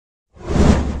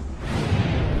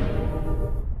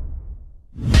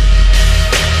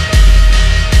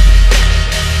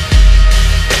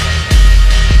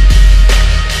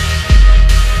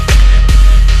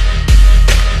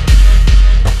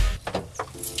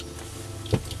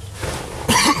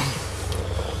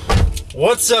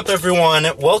What's up, everyone?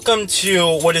 Welcome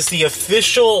to what is the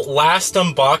official last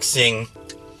unboxing,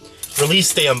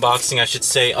 release day unboxing, I should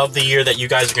say, of the year that you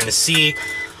guys are going to see.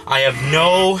 I have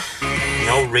no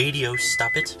radio,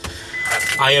 stop it.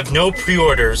 I have no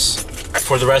pre-orders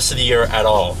for the rest of the year at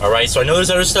all, alright? So I know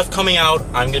there's other stuff coming out.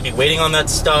 I'm going to be waiting on that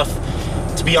stuff.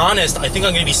 To be honest, I think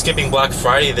I'm going to be skipping Black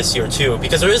Friday this year too,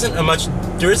 because there isn't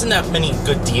that many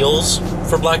good deals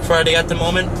for Black Friday at the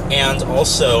moment, and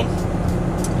also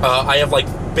I have like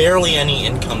barely any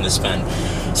income to spend.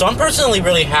 So I'm personally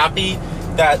really happy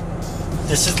that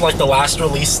this is like the last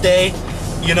release day,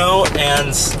 you know,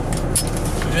 and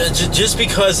just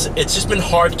because it's just been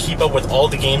hard to keep up with all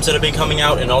the games that have been coming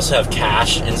out and also have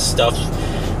cash and stuff.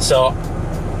 So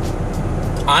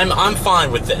I'm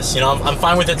fine with this, you know, I'm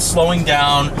fine with it slowing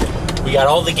down. We got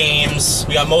all the games,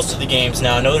 we got most of the games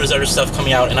now. I know there's other stuff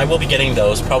coming out, and I will be getting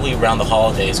those probably around the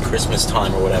holidays, Christmas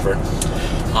time or whatever.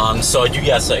 So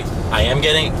yes, I am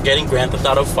getting Grand Theft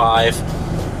Auto 5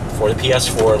 for the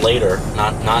PS4 later.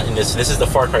 Not in this. This is the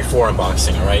Far Cry 4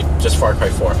 unboxing, all right? Just Far Cry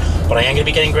 4. But I am gonna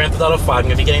be getting Grand Theft Auto 5. I'm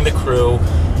gonna be getting The Crew.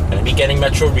 Gonna be getting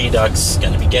Metro Redux.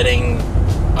 Gonna be getting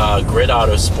Grid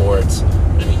Autosport.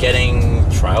 Gonna be getting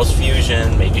Trials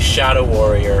Fusion. Maybe Shadow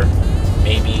Warrior.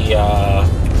 Maybe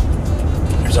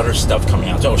there's other stuff coming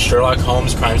out. Oh, Sherlock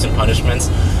Holmes: Crimes and Punishments.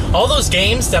 All those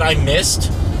games that I missed,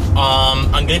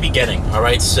 I'm gonna be getting. All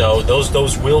right, so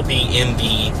those will be in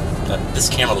the. This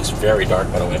camera looks very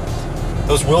dark, by the way.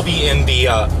 Those will be in the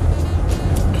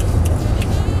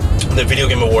Video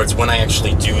Game Awards when I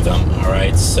actually do them. All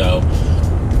right, so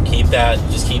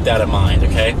just keep that in mind.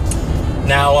 Okay.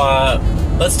 Now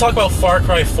let's talk about Far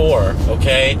Cry 4.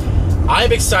 Okay.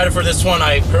 I'm excited for this one.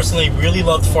 I personally really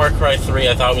loved Far Cry 3.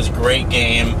 I thought it was a great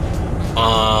game.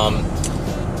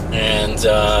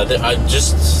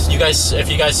 If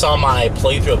you guys saw my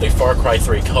playthrough of the Far Cry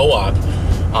 3 co-op,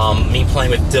 me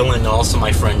playing with Dylan and also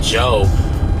my friend Joe,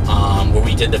 where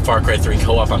we did the Far Cry 3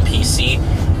 co-op on PC,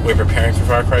 we were preparing for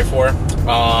Far Cry 4.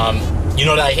 You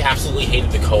know that I absolutely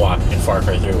hated the co-op in Far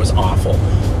Cry 3. It was awful.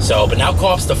 So, but now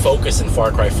co-op's the focus in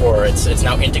Far Cry 4. It's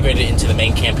now integrated into the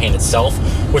main campaign itself,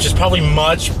 which is probably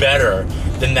much better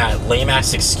than that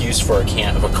lame-ass excuse for a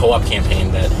co-op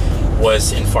campaign that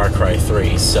was in Far Cry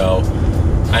 3. So,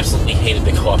 I absolutely hated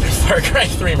the co-op in Far Cry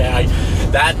 3, man.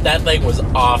 That thing was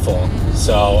awful.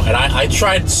 So, and I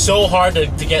tried so hard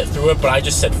to get through it, but I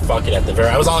just said fuck it at the very.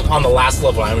 I was on the last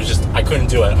level. And I couldn't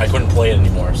do it. I couldn't play it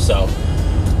anymore. So,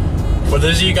 for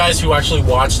those of you guys who actually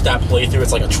watched that playthrough,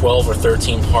 it's like a 12 or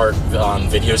 13 part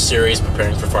video series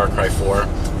preparing for Far Cry 4.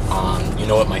 You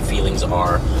know what my feelings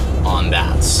are on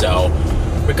that. So,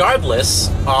 regardless,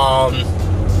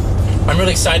 I'm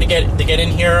really excited to get in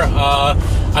here.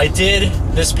 I did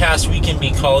this past weekend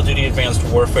beat Call of Duty Advanced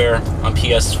Warfare on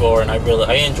PS4, and I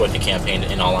enjoyed the campaign.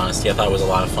 In all honesty, I thought it was a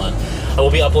lot of fun. I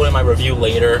will be uploading my review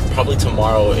later. Probably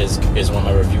tomorrow is when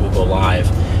my review will go live.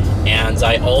 And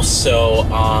I also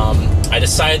I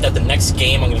decided that the next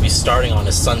game I'm going to be starting on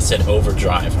is Sunset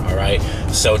Overdrive. All right.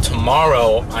 So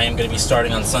tomorrow I am going to be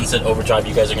starting on Sunset Overdrive.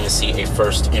 You guys are going to see a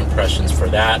first impressions for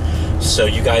that. So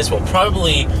you guys will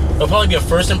there'll probably be a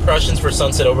first impressions for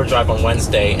Sunset Overdrive on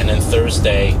Wednesday, and then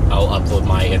Thursday I'll upload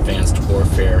my Advanced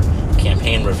Warfare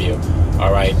campaign review.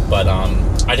 All right. But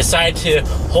I decided to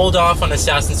hold off on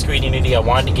Assassin's Creed Unity. I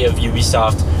wanted to give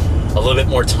Ubisoft a little bit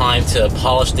more time to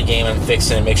polish the game and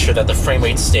fix it and make sure that the frame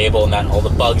rate's stable and that all the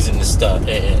bugs in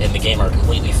the game are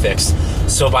completely fixed.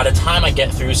 So by the time I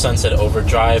get through Sunset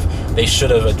Overdrive, they should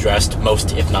have addressed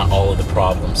most, if not all, of the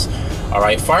problems.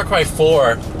 Alright, Far Cry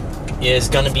 4 is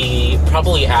going to be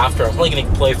probably after. I'm probably going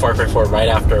to play Far Cry 4 right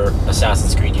after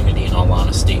Assassin's Creed Unity, in all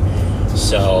honesty.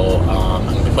 So,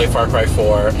 I'm going to play Far Cry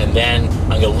 4, and then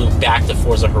I'm going to loop back to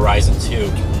Forza Horizon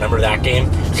 2. Remember that game?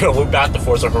 I'm going to loop back to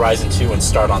Forza Horizon 2 and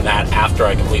start on that after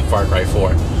I complete Far Cry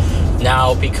 4.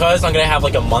 Now, because I'm going to have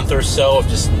like a month or so of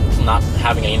just not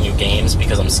having any new games,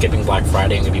 because I'm skipping Black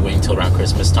Friday, I'm going to be waiting until around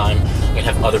Christmas time. I'm going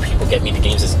to have other people get me the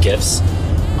games as gifts.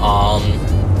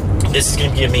 This is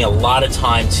going to give me a lot of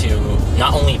time to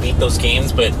not only beat those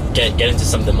games, but get into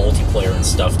some of the multiplayer and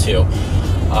stuff too.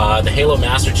 The Halo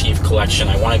Master Chief Collection,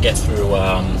 I want to get through,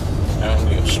 I'm going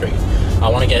to go straight. I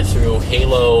want to get through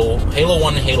Halo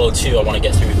 1 and Halo 2, I want to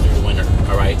get through the winter,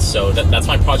 alright? So that's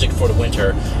my project for the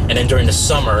winter, and then during the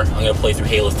summer, I'm going to play through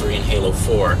Halo 3 and Halo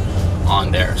 4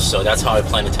 on there. So that's how I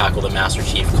plan to tackle the Master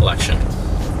Chief Collection.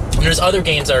 And there's other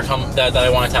games that I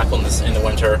want to tackle in the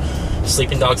winter.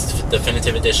 Sleeping Dogs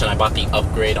Definitive Edition, I bought the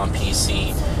upgrade on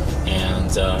PC,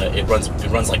 and it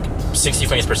runs like 60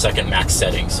 frames per second max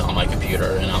settings on my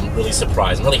computer, and I'm really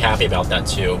surprised. I'm really happy about that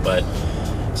too. But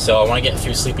so I want to get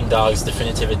through Sleeping Dogs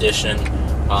Definitive Edition.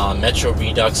 Metro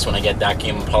Redux, when I get that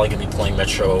game, I'm probably going to be playing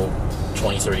Metro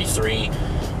 2033,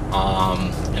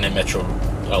 and then Metro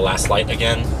Last Light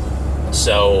again.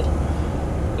 So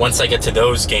once I get to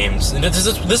those games, and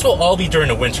this will all be during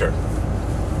the winter.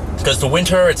 Because the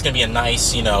winter, it's going to be a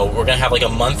nice, you know, we're going to have like a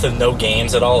month of no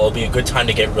games at all. It'll be a good time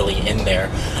to get really in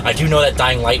there. I do know that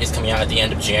Dying Light is coming out at the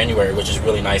end of January, which is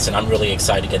really nice, and I'm really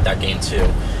excited to get that game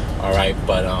too. Alright,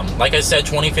 but like I said,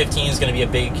 2015 is going to be a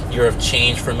big year of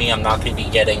change for me. I'm not going to be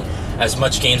getting as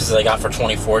much games as I got for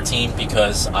 2014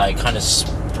 because I kind of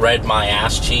spread my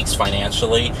ass cheeks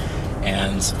financially,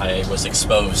 and I was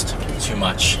exposed too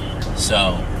much.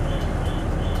 So,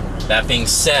 that being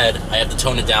said, I have to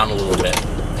tone it down a little bit.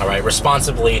 Alright,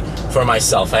 responsibly for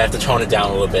myself. I have to tone it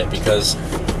down a little bit because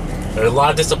there are a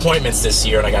lot of disappointments this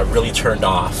year, and I got really turned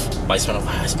off by spending,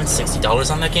 I spent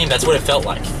 $60 on that game? That's what it felt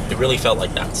like. It really felt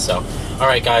like that. So,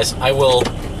 alright guys, I will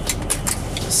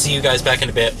see you guys back in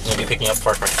a bit. I'm going to be picking up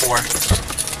Far Cry 4.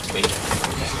 Wait.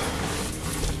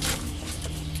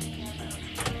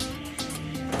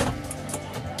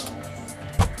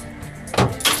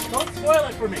 Don't spoil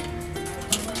it for me.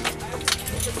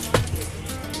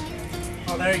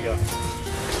 Oh, there you go.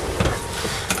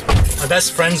 My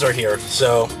best friends are here,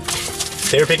 so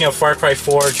they were picking up Far Cry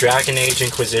 4, Dragon Age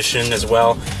Inquisition as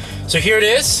well. So here it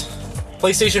is,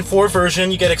 PlayStation 4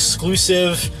 version. You get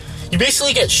exclusive, you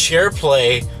basically get share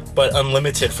play, but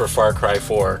unlimited for Far Cry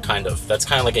 4, kind of. That's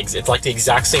kind of like, it's like the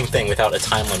exact same thing without a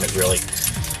time limit, really.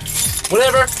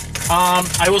 Whatever,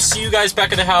 I will see you guys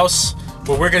back at the house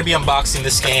where we're going to be unboxing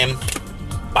this game.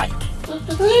 Bye.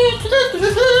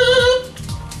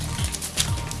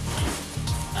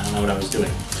 I don't know what I was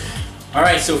doing.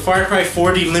 Alright, so Far Cry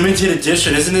 4D Limited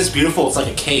Edition. Isn't this beautiful? It's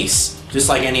like a case, just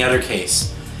like any other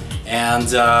case.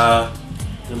 And I'm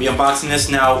going to be unboxing this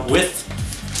now with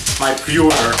my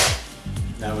pre-order.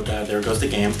 Now with that, there goes the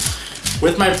game.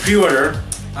 With my pre-order,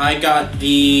 I got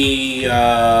the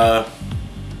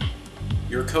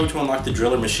your code to unlock the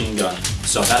driller machine gun.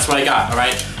 So that's what I got,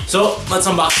 alright? So let's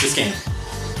unbox this game.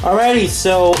 Alrighty,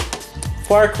 so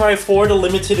Far Cry 4, the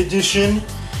limited edition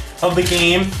of the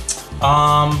game,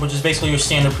 which is basically your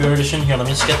standard pre-order edition. Here, let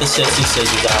me just get the sexy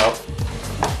scissors out.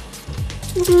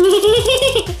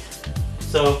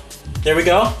 So, there we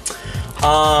go.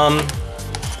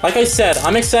 Like I said,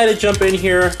 I'm excited to jump in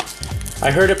here. I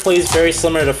heard it plays very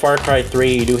similar to Far Cry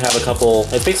 3. You do have a couple,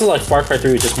 it basically like Far Cry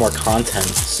 3 with just more content.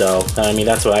 So, I mean,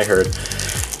 that's what I heard.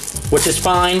 Which is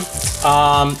fine.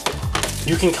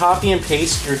 You can copy and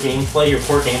paste your gameplay, your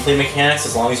core gameplay mechanics,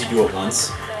 as long as you do it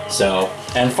once. So,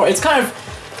 and for, it's kind of,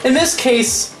 in this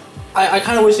case, I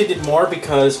kind of wish they did more,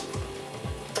 because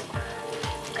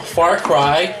Far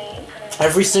Cry,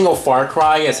 every single Far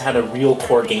Cry has had a real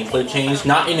core gameplay change,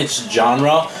 not in its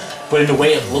genre, but in the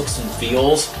way it looks and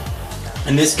feels.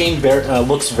 And this game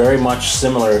looks very much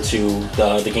similar to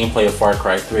the gameplay of Far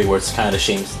Cry 3, where it's kind of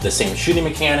the same shooting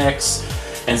mechanics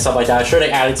and stuff like that. Sure, they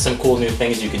added some cool new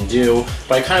things you can do,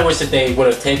 but I kind of wish that they would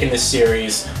have taken this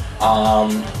series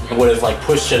and would have like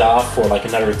pushed it off for like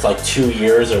another like 2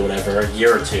 years or whatever, a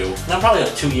year or two, no, probably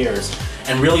like 2 years,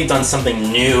 and really done something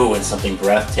new and something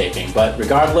breathtaking. But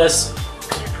regardless,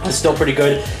 it's still pretty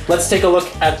good. Let's take a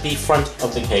look at the front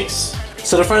of the case.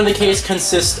 So the front of the case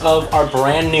consists of our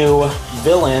brand new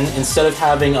villain. Instead of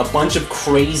having a bunch of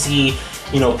crazy,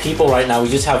 people right now, we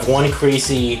just have one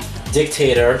crazy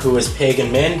dictator who is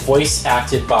Pagan Min, voice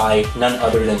acted by none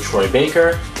other than Troy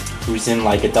Baker, who's in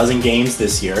like a dozen games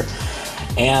this year.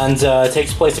 And it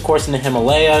takes place, of course, in the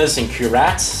Himalayas, in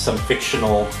Kyrat, some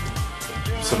fictional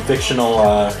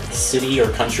city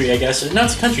or country, I guess. No,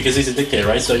 it's a country because he's a dictator,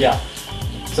 right? So yeah,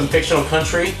 some fictional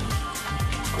country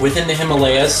within the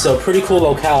Himalayas. So pretty cool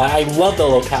locale. I love the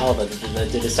locale that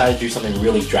they decided to do something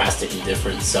really drastic and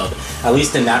different. So at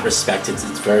least in that respect, it's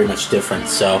very much different.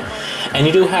 So, and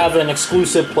you do have an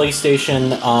exclusive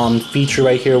PlayStation feature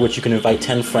right here, which you can invite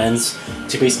 10 friends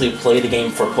to basically play the game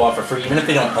for co-op for free. Even if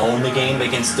they don't own the game, they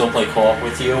can still play co-op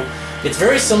with you. It's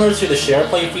very similar to the share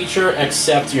play feature,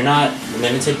 except you're not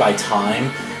limited by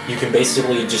time. You can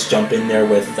basically just jump in there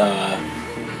with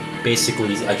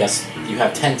basically, I guess, you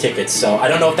have 10 tickets, so I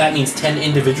don't know if that means 10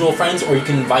 individual friends, or you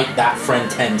can invite that friend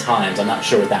 10 times. I'm not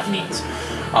sure what that means.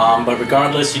 But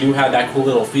regardless, you do have that cool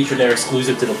little feature there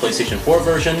exclusive to the PlayStation 4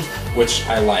 version, which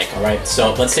I like, alright?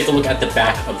 So let's take a look at the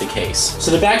back of the case.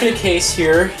 So the back of the case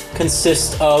here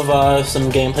consists of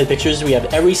some gameplay pictures. We have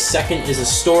every second is a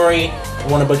story,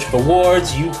 won a bunch of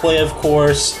awards, Uplay, of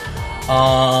course.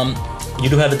 You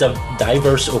do have a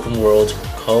diverse open world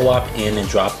co-op in and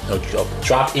drop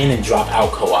in and drop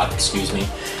out co-op, excuse me,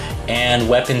 and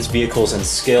weapons, vehicles, and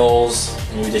skills,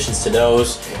 new additions to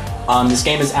those. This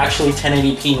game is actually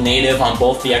 1080p native on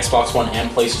both the Xbox One and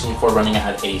PlayStation 4, running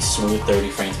at a smooth 30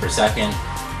 frames per second.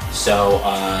 So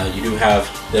you do have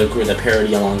the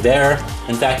parity along there.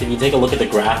 In fact, if you take a look at the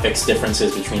graphics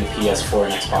differences between the PS4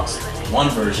 and Xbox One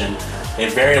version,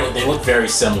 they look very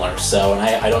similar. So, and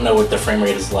I don't know what the frame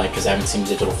rate is like because I haven't seen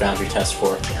Digital Foundry test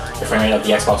for the frame rate of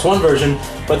the Xbox One version.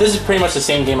 But this is pretty much the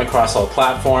same game across all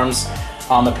platforms.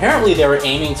 Apparently they were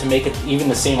aiming to make it even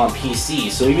the same on PC.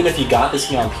 So even if you got this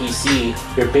game on PC,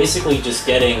 you're basically just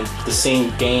getting the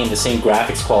same game, the same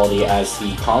graphics quality as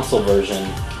the console version,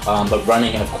 but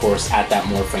running, of course, at that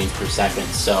more frames per second.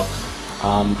 So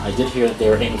I did hear that they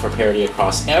were aiming for parity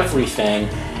across everything.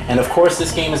 And of course,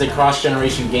 this game is a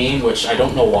cross-generation game, which I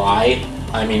don't know why.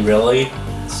 I mean, really?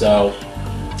 So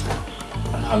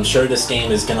I'm sure this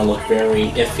game is going to look very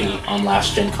iffy on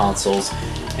last-gen consoles.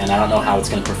 And I don't know how it's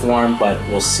going to perform, but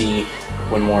we'll see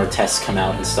when more tests come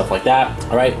out and stuff like that.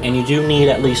 Alright, and you do need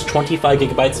at least 25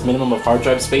 gigabytes minimum of hard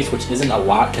drive space, which isn't a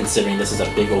lot considering this is a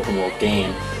big open world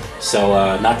game. So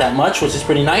not that much, which is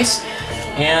pretty nice.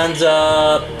 And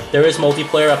there is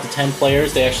multiplayer up to 10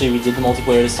 players. They actually redid the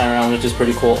multiplayer this time around, which is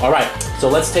pretty cool. Alright, so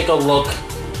let's take a look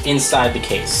inside the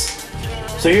case.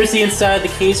 So here's the inside of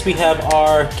the case. We have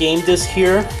our game disc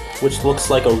here, which looks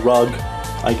like a rug,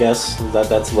 I guess.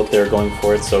 That's the look they're going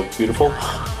for. It's so beautiful.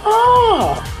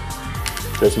 Ah!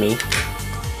 There's me.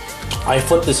 I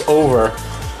flipped this over,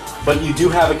 but you do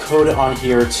have a code on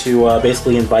here to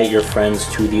basically invite your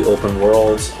friends to the open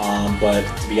world. But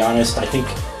to be honest, I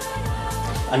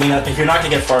mean, if you're not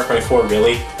going to get Far Cry 4,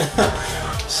 really.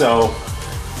 So,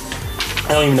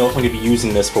 I don't even know if I'm going to be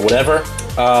using this, but whatever.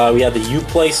 We have the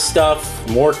Uplay stuff,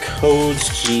 more codes,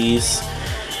 jeez.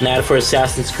 An ad for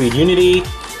Assassin's Creed Unity.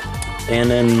 And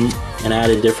then an ad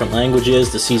in different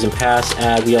languages, the Season Pass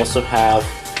ad. We also have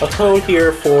a code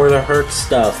here for the Hurt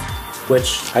stuff,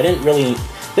 which I didn't really...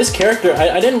 This character,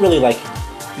 I didn't really, like,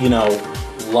 you know,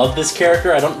 love this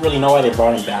character. I don't really know why they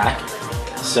brought him back.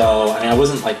 So, I mean,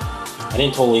 I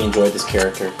didn't totally enjoy this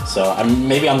character. So,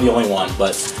 maybe I'm the only one,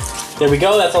 but there we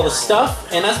go. That's all the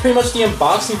stuff. And that's pretty much the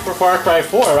unboxing for Far Cry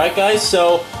 4, alright guys?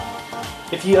 So,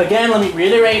 again, let me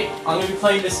reiterate, I'm going to be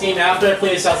playing this game after I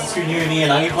play Assassin's Creed Unity,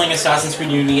 and I'm going to be playing Assassin's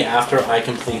Creed Unity after I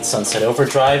complete Sunset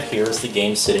Overdrive. Here's the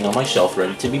game sitting on my shelf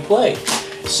ready to be played.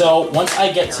 So, once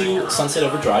I get to Sunset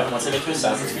Overdrive, once I get to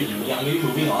Assassin's Creed Unity, I'm going to be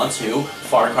moving on to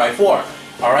Far Cry 4.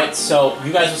 Alright, so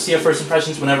you guys will see our first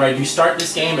impressions whenever I do start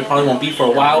this game. It probably won't be for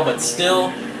a while, but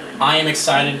still, I am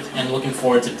excited and looking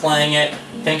forward to playing it.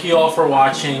 Thank you all for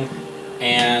watching,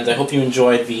 and I hope you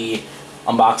enjoyed the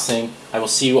unboxing. I will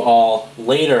see you all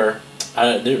later.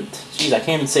 Geez, I can't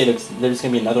even say that there's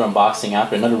going to be another unboxing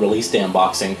after, another release day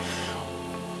unboxing.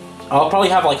 I'll probably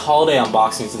have like holiday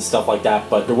unboxings and stuff like that,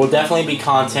 but there will definitely be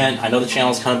content. I know the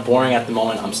channel is kind of boring at the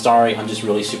moment. I'm sorry, I'm just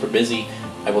really super busy.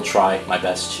 I will try my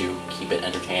best to keep it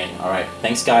entertaining. Alright,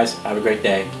 thanks guys. Have a great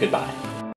day. Goodbye.